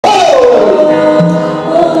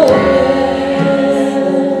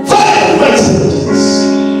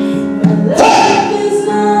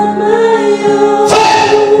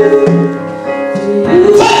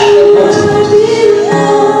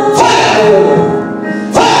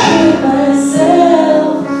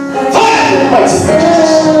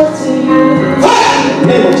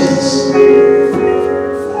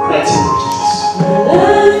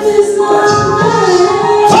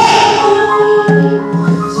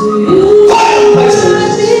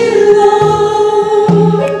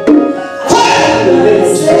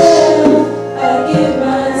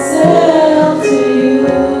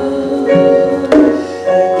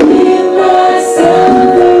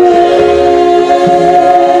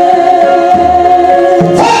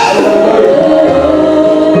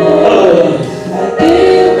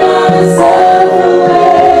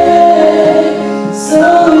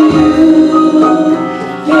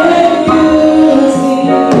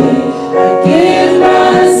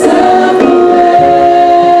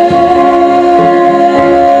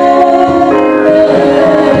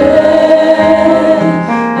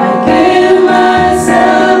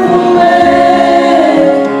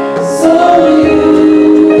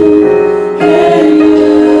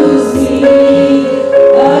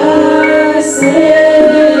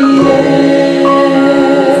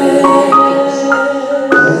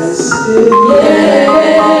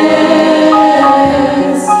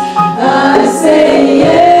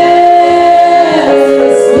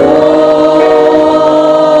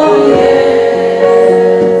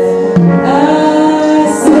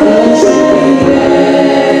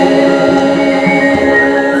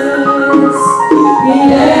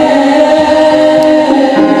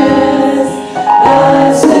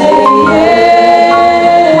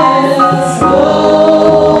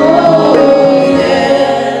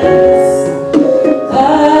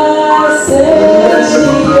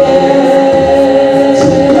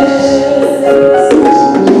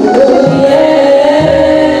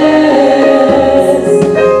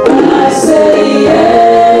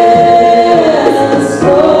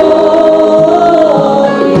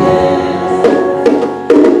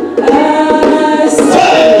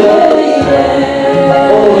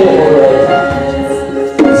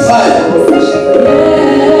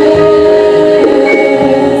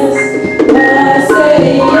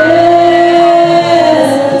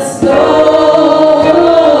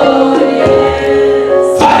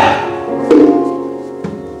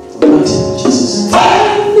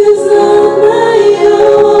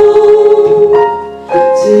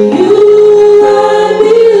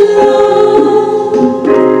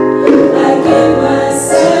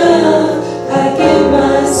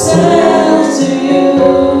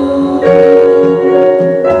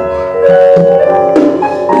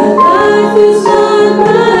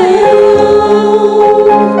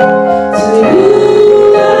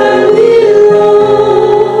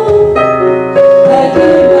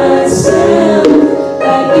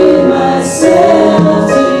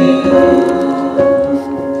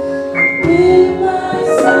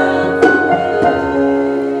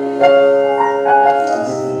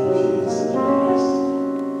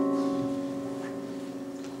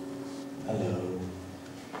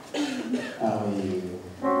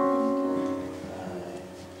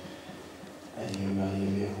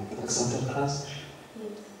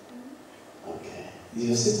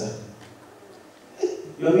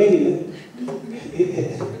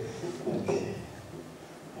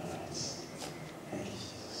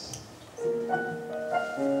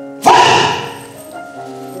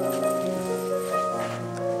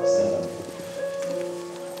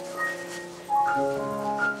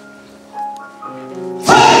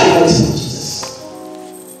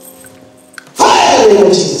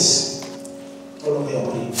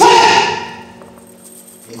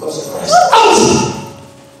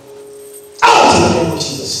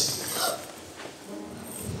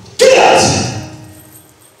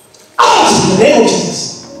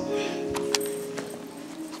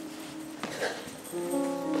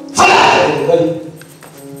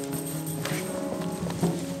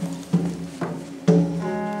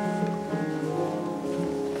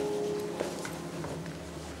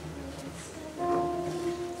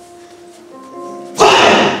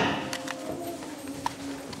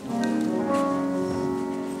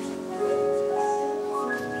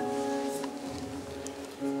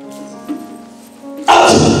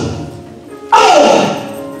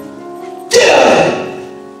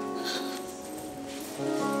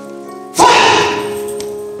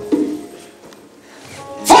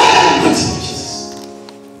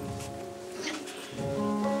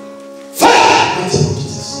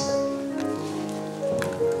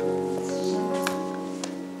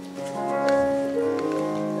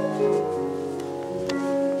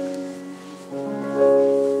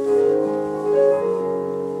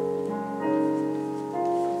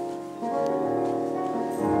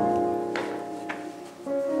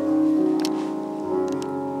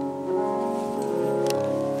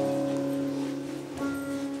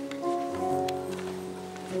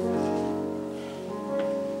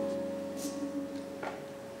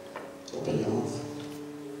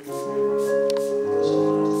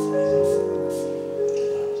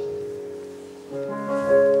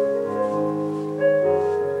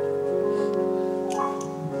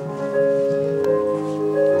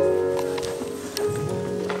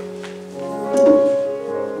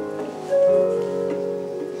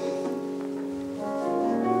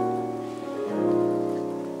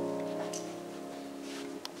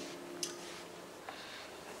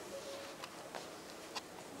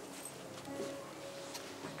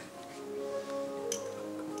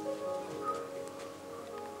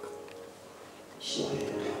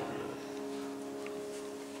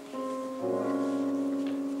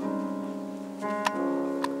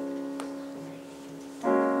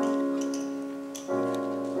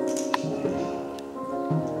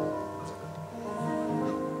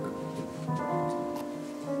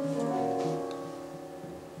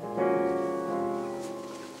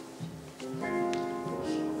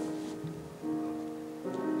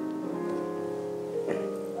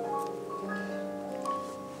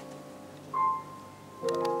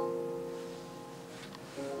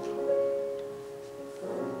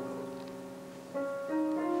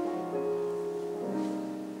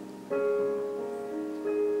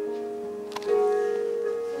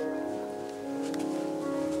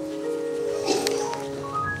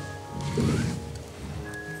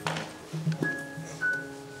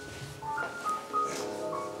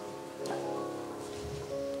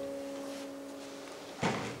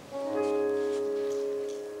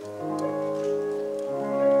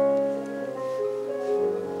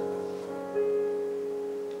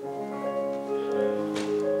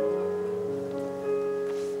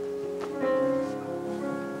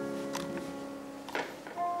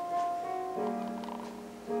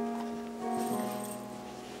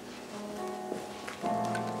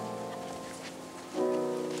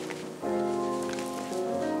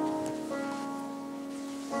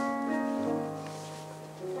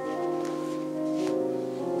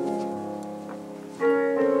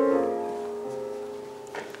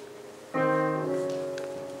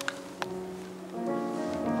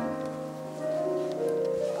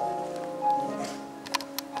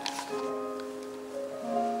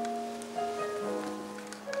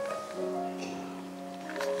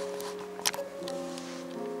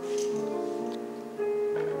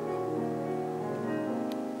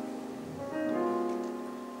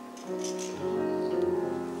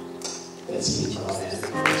Let's keep our hands.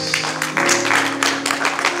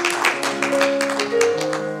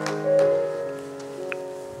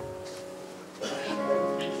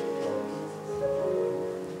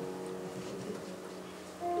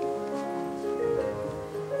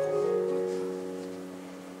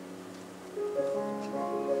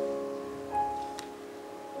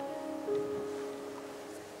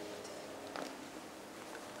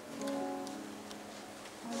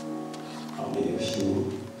 How many of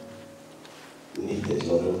you need the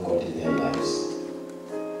glory of God in their lives?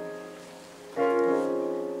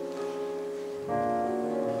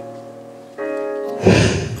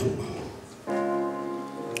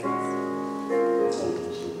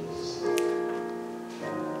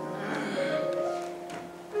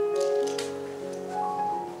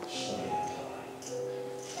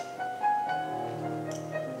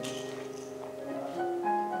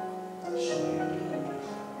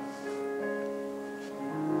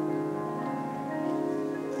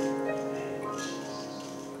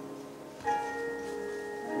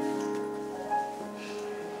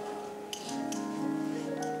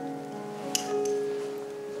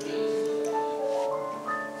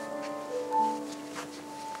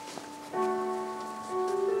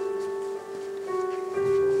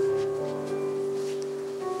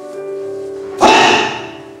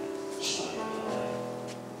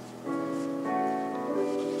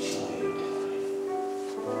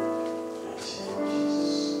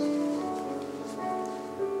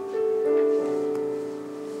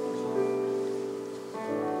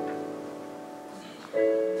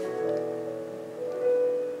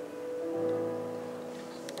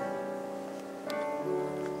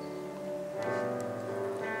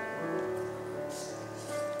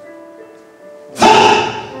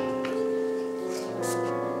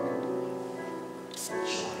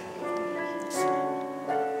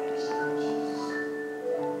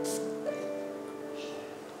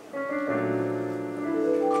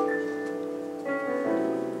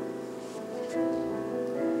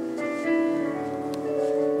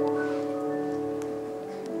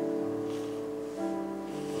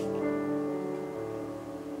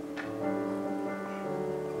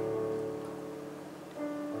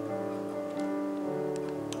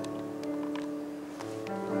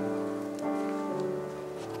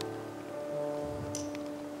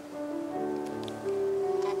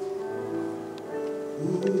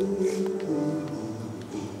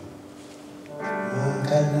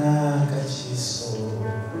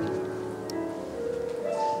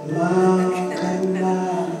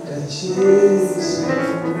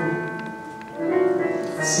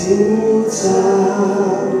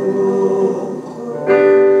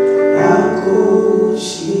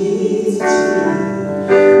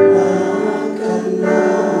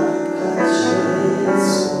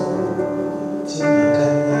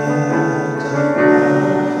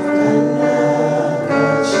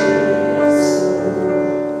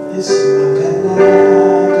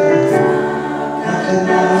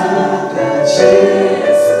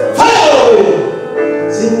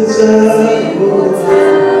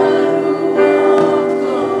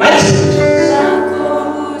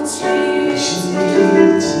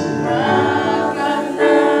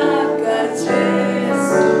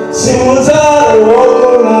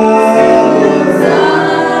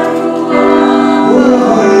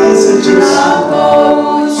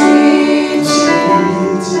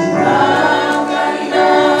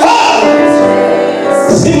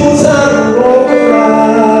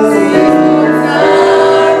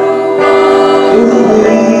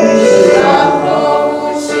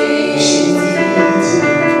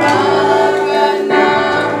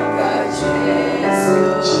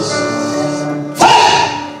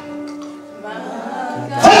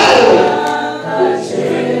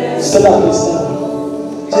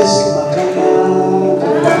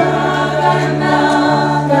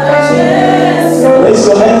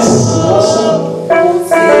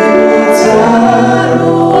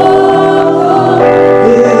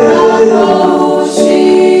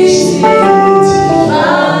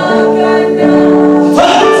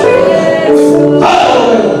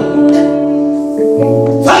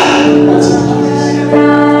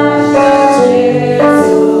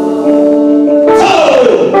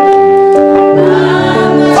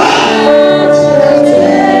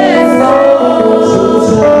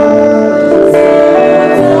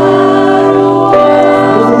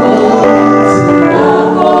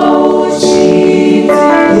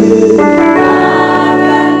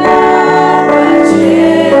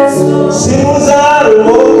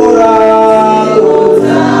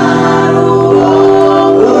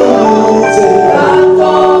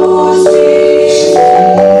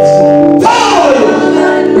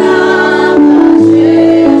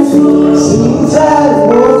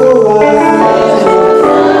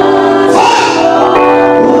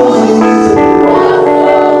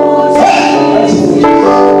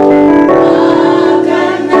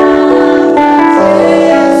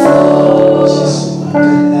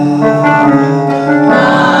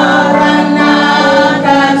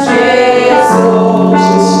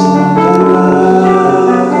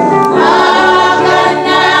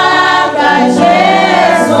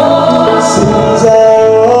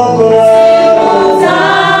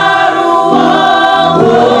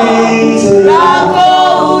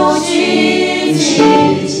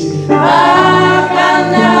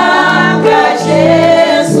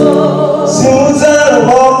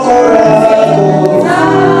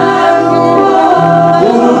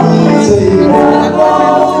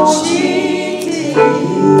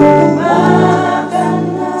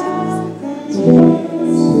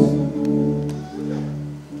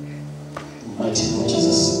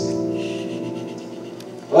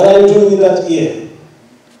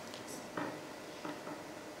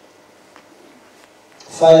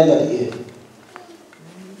 Fire in that ear.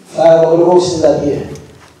 Fire of the Ghost in that ear.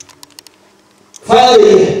 Fire in the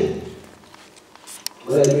ear.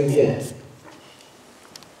 What are you doing here?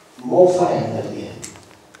 More fire in that ear.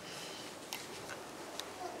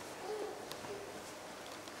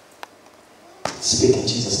 Speak in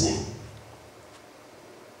Jesus' name.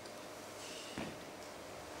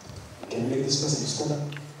 Can you make this person stand up?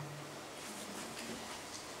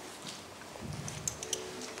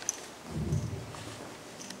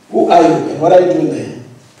 Who are you and what are you doing there?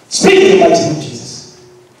 Speak in the mighty name of Jesus.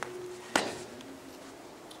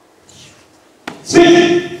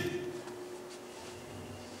 Speak.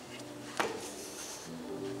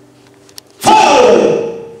 Fire.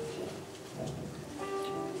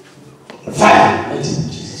 Fire in the mighty name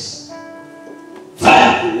of Jesus.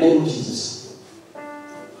 Fire in the name of Jesus.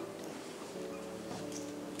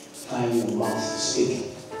 Fire in your mouth. Speak.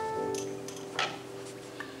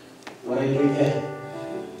 What are you doing here?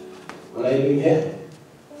 What are you doing here?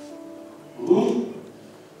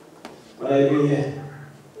 What are you doing here?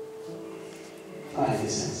 Fire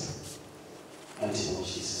incense. Mighty name of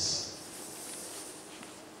Jesus.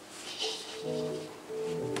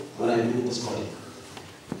 What are you doing in this body?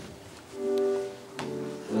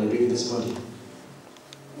 What are you doing in this body?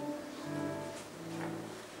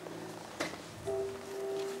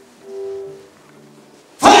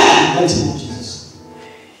 Fire! Mighty name of Jesus.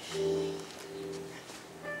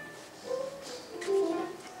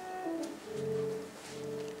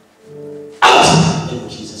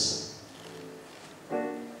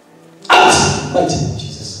 Mighty name of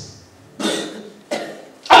Jesus.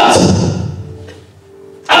 Out!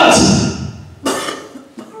 Out!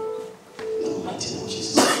 In the mighty name of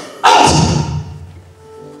Jesus. Out!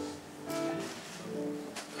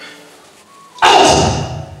 Out!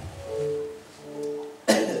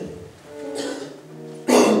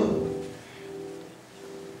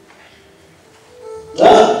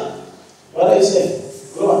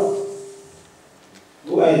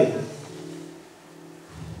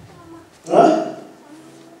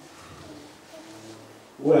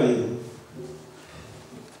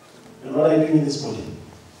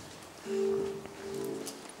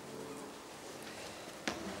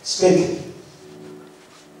 Speak.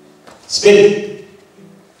 Speak.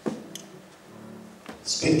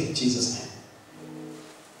 Speak in Jesus' name.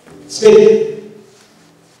 Speak.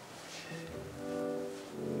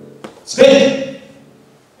 Speak.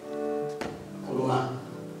 Kuluma.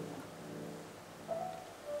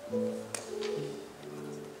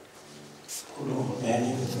 Kuluma, man.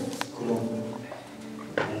 Kuluma.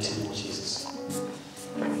 In the name of Jesus.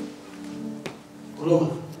 Kuluma.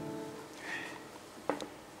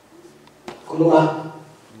 Kuluma.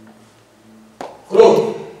 Kuluma.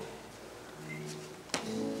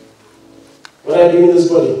 What are you doing in this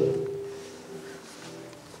body?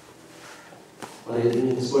 What are you doing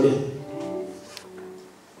in this body?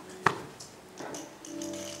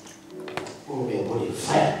 Oh, your body,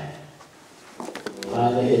 fire.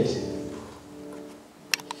 Fire the head.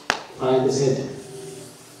 Fire the head.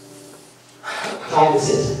 Fire the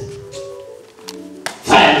head.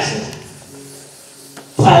 Fire the head.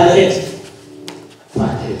 Fire the head.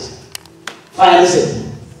 Fire the head. Fire the head.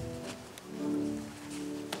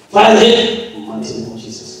 Fire the head. Mighty name of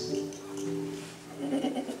Jesus.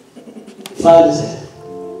 Fire the head.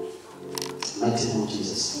 Mighty name of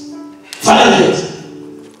Jesus. Fire the head.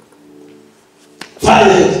 Fire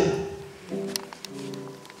the head.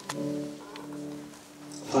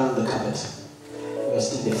 Fire the carpet. We are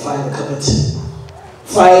still there. Fire the carpet.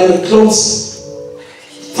 Fire the clothes.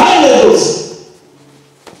 Fire the clothes.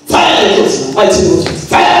 Fire the clothes. Mighty name of Jesus.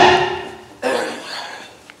 Fire.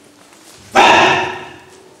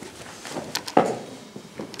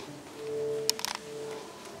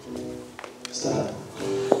 Start.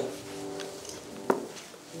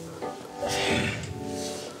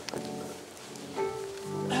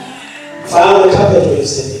 Fire the carpet where you're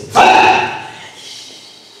standing. Fire!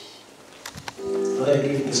 What are you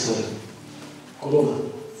doing in this body? Kuluma.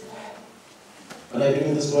 What are you doing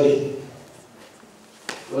in this body?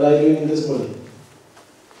 What are you doing in this body?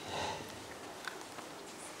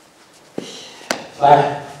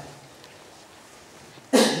 Fire.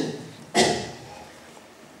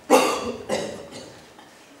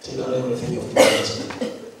 Take out everything you've done.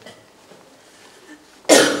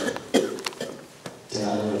 Take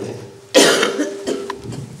out everything.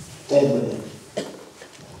 Everything.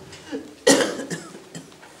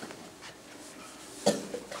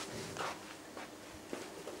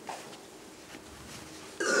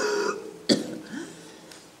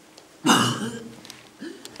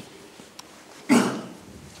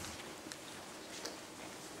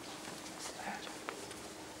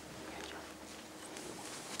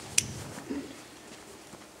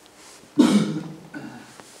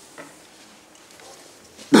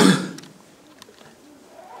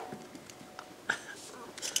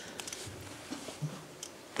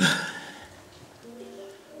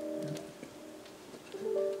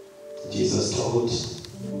 Jesus told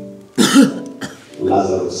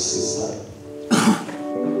Lazarus' sister,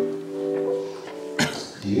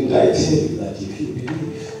 didn't I tell you that if you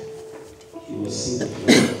believe, you will see the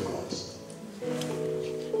glory of God?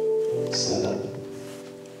 Stand up.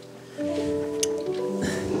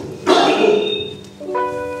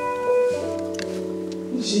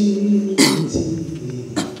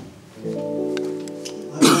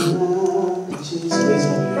 Jesus. Raise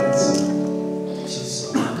up your hands. Jesus.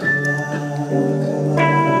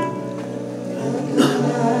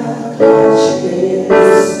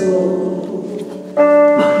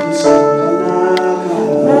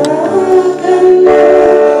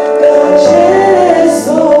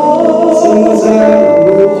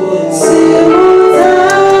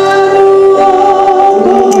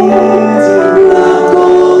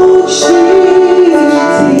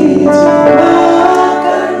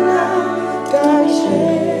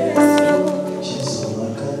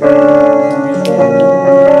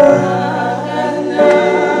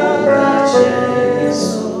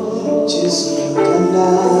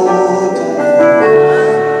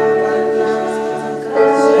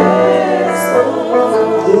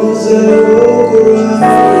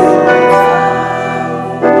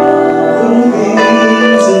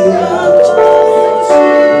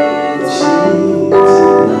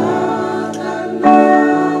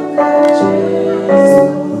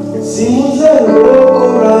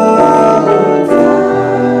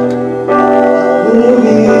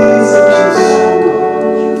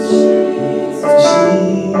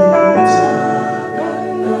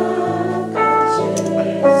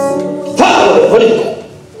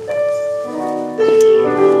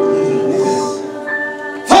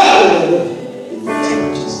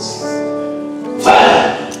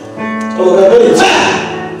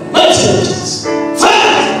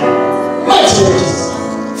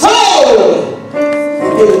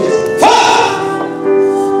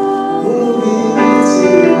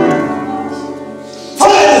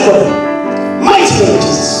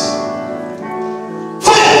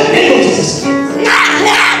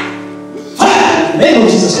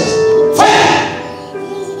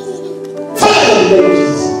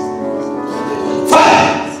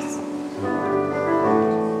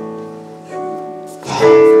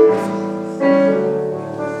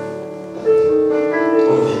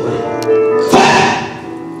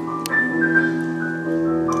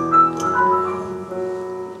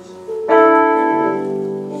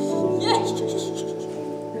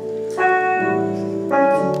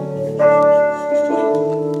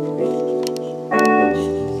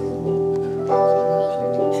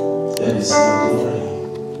 Let me see your glory.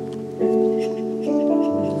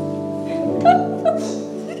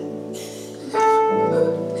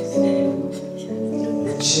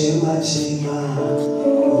 Chema chema,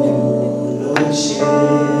 uno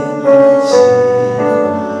chema chema,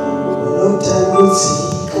 uno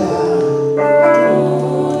tamuzika,